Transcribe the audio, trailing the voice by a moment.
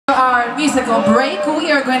our musical break.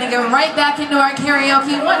 We are going to go right back into our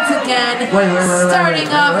karaoke once again, starting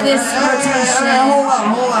off this rotation.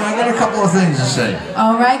 Hold on, I got a couple of things to say.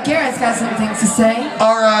 All right, Garrett's got some things to say.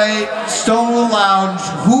 All right, Stonewood Lounge,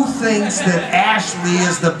 who thinks that Ashley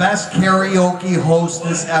is the best karaoke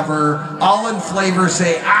hostess ever? All in flavor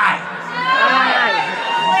say aye.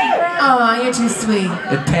 Aw, you're too sweet.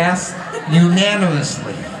 It passed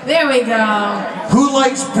unanimously. There we go. Who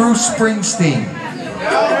likes Bruce Springsteen?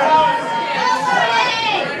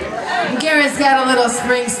 Garrett's got a little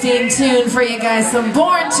Springsteen tune for you guys. So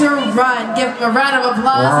Born to Run. Give him a round of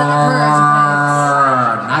applause and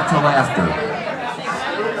encouragement. Not till after.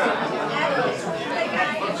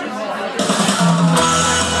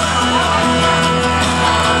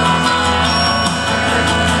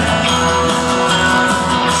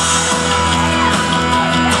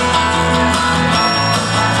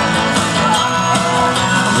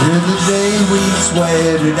 In the day we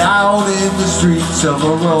sweated out in the streets of a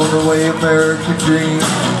runaway American dream.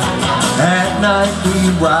 At night we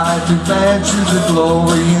ride through mansions of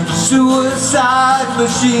glory in suicide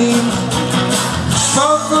machines.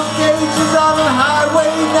 Sprung from cages on a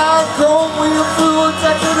highway, 9 chrome wheel fluids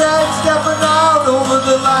at the deck, stepping out over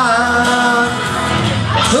the line.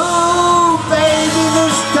 Ooh, baby,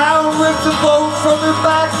 this town ripped the boat from your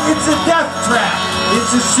back. It's a death trap.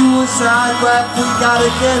 It's a suicide rap, we gotta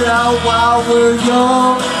get out while we're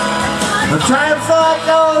young. A tramps like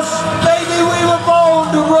us, baby, we were born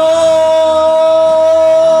to run.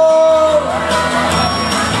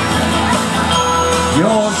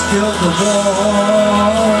 You're still the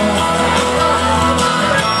one.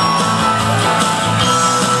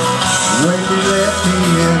 When you let me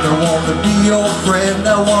in, I wanna be your friend. I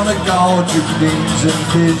wanna guard your dreams and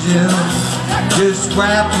visions. Just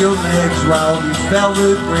wrap your legs round these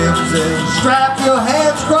velvet rims and strap your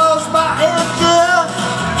hands across my engine.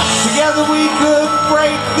 Together we could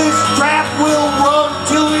break this trap. We'll run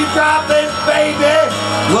till we drop it, baby.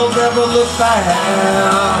 We'll never look back.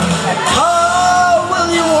 Oh,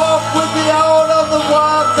 will you walk with me out on the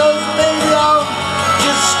walk? 'Cause baby, I'm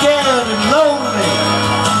just scared and lonely.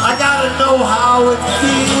 I gotta know how it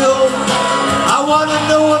feels. I wanna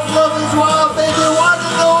know if love is wild, baby. I wanna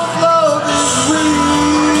know if love is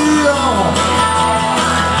real.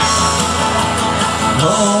 Oh,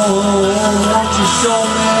 won't you show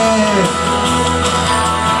me?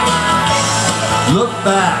 Look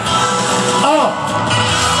back. Oh!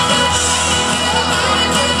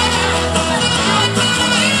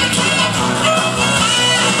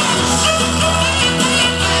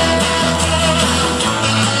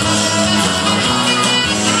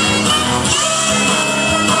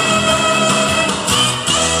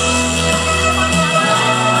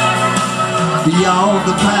 Beyond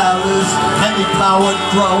the palace, heavy-powered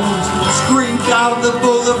thrones scream down the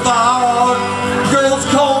boulevard. Girls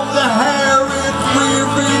comb their hair in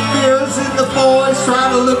rear-view mirrors, and the boys try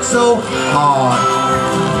to look so hard.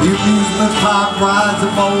 The amusement park rides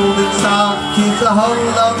are molded soft. Kids are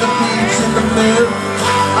huddled on the beach in the middle.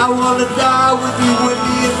 I wanna die with you,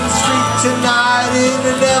 Wendy, in the street tonight in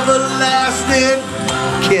an everlasting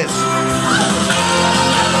kiss.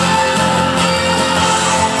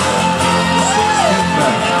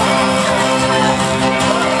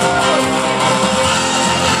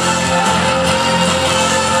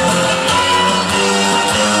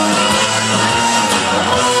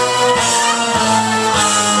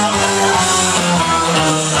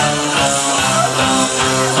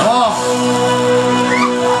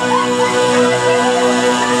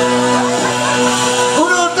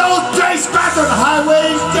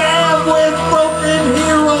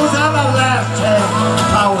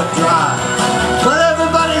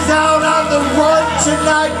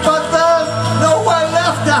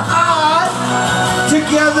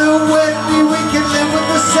 Together with me we can live with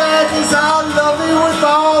the sadness. I'll love you with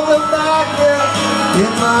all the magnet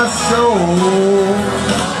in my soul.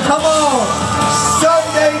 Come on,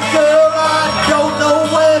 someday girl, I don't know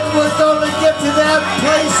when we're gonna get to that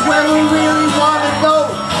place where we really want to go,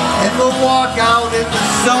 and we'll walk out in the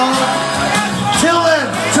sun. Till then,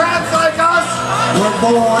 tramps like us, we're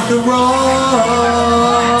born to run.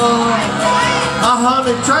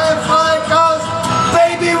 100 tramps like us,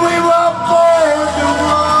 baby, we were born to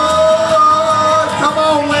run. Come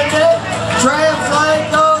on, Wendy. Tramps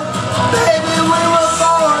like us, baby, we were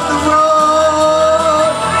born to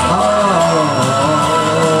run. Oh,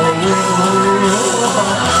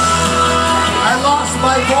 I lost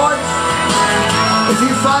my voice. If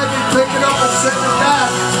you find me, pick it up and send it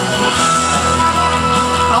back.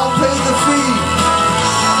 I'll pay the fee.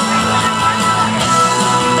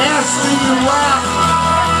 Ashley, you laugh.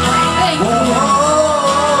 Thank you. Whoa.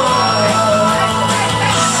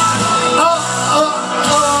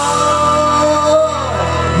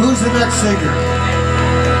 singer.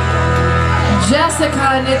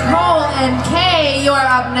 Jessica, Nicole, and Kay, you're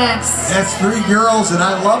up next. That's 3 girls, and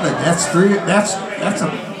I love it. That's 3. That's a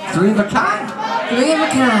 3 of a kind. 3 of a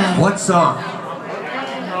kind. What song?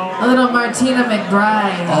 A little Martina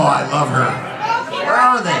McBride. Oh, I love her. Where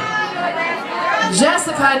are they?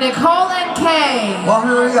 Jessica, Nicole, and Kay. Well,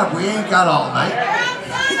 hurry up. We ain't got all night.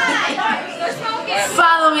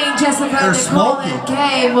 Following Jessica, They're Nicole, smoking. and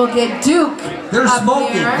Kay, we'll get Duke. They're up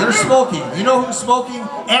smoking. here. They're smoking. You know who's smoking?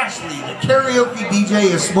 Ashley, the karaoke DJ,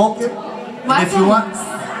 is smoking. And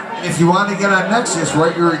if you want to get on next, just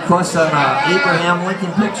write your request on Abraham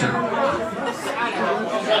Lincoln picture.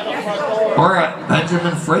 Or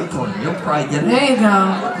Benjamin Franklin. You'll probably get it. There you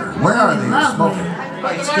go. Where are they? They're Lovely. smoking.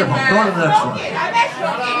 Right, skip them. Go to the next one.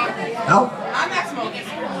 No? I'm not smoking.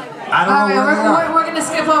 I don't know where they are. We're going to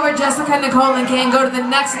skip over Jessica, Nicole, and Kay and go to the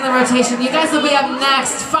next in the rotation. You guys will be up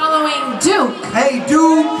next, following Duke. Hey,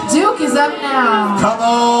 Duke. Duke is up now. Come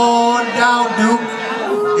on down, Duke.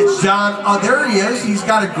 It's John. Oh, there he is. He's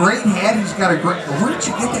got a great hat. He's got a great... Where did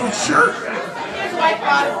you get that shirt? His wife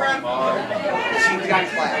bought it from. She got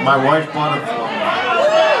class. My wife bought it